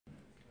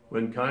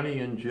When Connie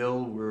and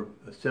Jill were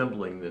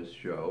assembling this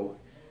show,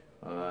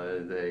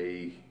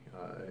 they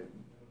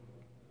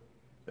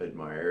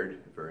admired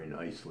very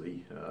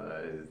nicely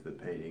the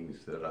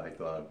paintings that I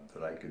thought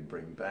that I could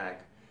bring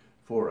back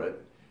for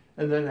it,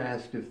 and then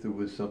asked if there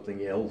was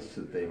something else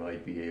that they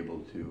might be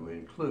able to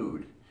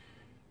include.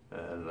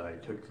 And I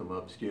took them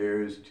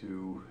upstairs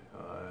to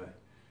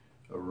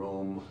a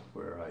room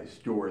where I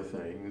store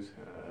things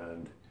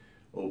and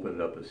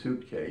opened up a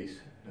suitcase,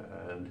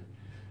 and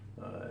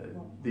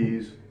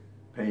these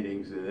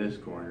paintings in this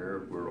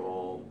corner were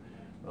all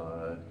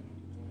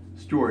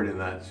stored in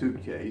that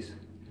suitcase,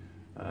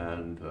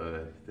 and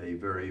they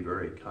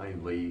very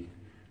kindly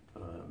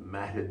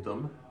matted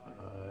them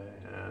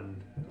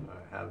and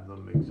have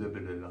them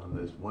exhibited on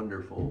this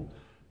wonderful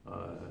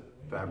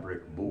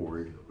fabric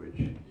board, which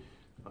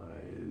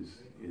is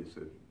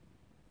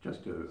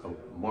just a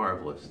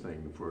marvelous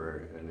thing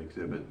for an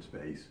exhibit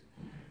space,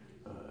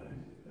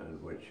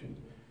 and which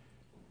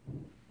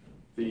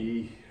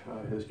the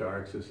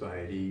Historic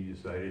Society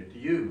decided to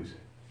use.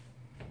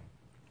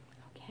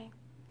 Okay.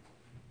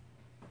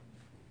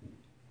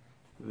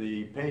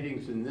 The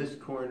paintings in this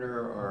corner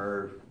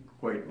are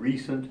quite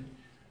recent.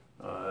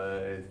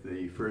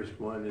 The first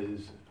one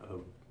is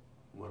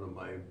one of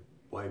my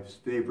wife's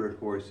favorite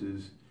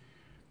horses,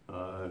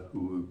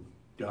 who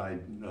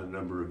died a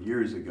number of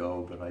years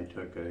ago, but I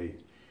took a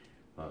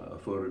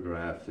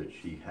photograph that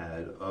she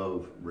had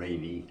of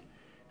Rainey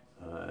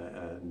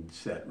and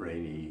set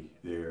Rainey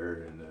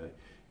there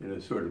in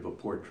a sort of a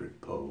portrait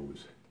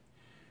pose.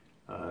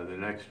 The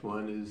next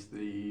one is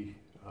the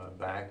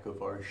back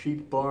of our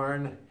sheep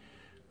barn,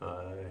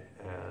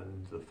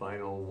 and the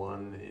final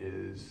one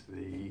is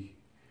the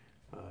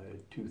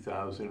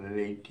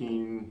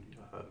 2018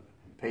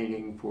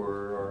 painting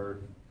for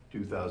our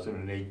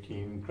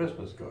 2018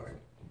 Christmas card.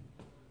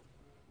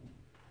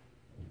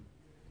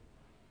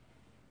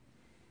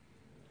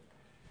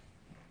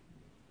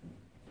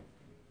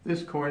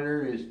 This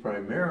corner is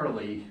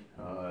primarily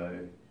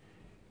a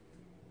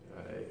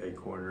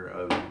corner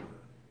of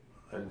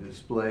a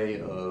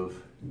display of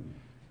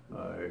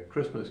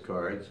Christmas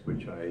cards,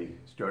 which I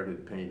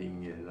started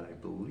painting in, I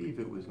believe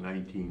it was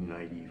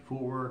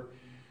 1994,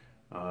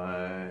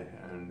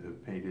 and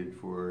have painted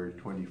for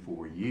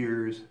 24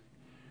 years.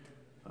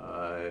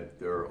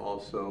 There are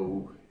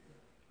also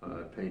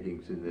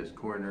paintings in this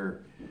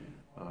corner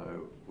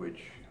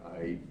which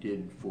I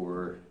did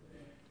for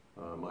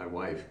my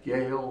wife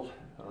Gail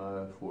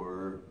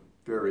for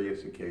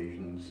various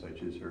occasions,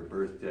 such as her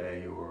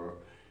birthday, or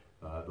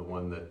the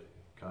one that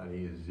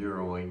Connie is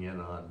zeroing in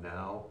on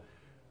now,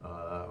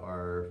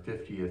 our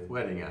 50th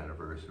wedding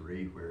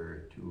anniversary,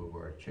 where 2 of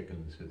our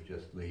chickens have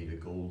just laid a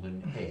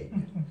golden egg.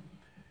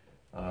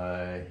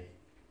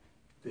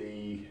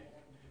 The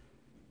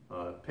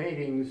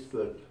paintings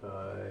that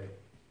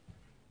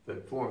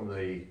form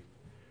the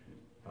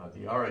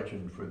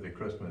origin for the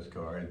Christmas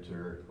cards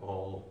are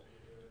all,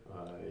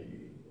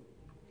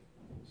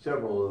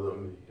 several of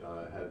them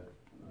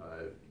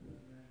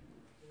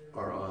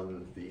are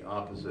on the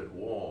opposite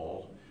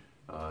wall,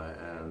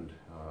 and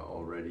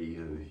already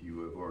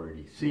you have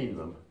already seen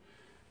them.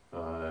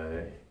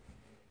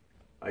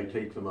 I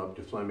take them up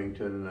to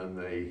Flemington, and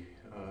they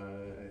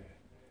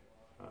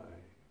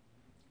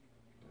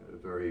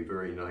a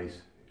very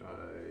nice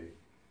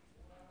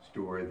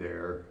store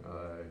there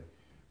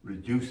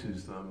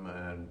reduces them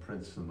and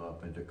prints them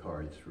up into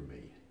cards for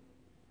me.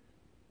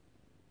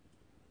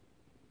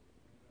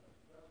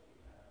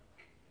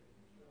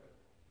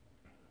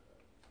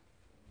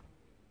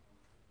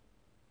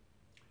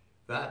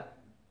 That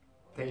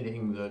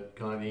painting that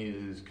Connie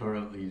is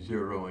currently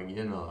zeroing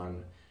in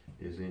on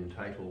is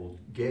entitled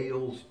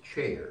Gail's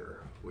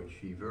Chair, which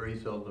she very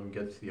seldom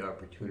gets the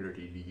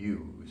opportunity to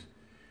use.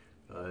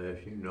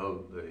 If you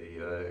note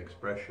the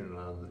expression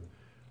on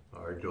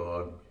our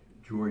dog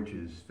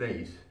George's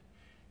face,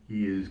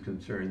 he is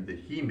concerned that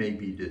he may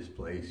be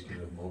displaced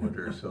in a moment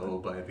or so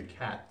by the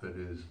cat that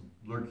is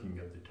lurking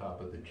at the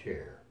top of the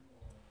chair.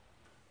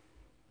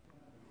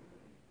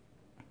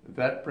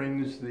 That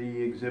brings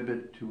the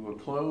exhibit to a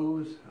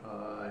close.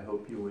 I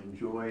hope you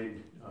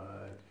enjoyed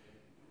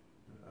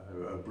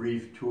a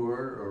brief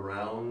tour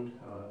around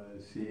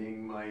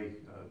seeing my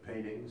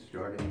paintings,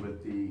 starting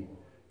with the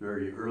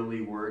very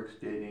early works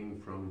dating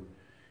from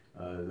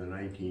the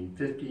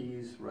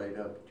 1950s right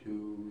up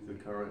to the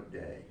current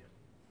day.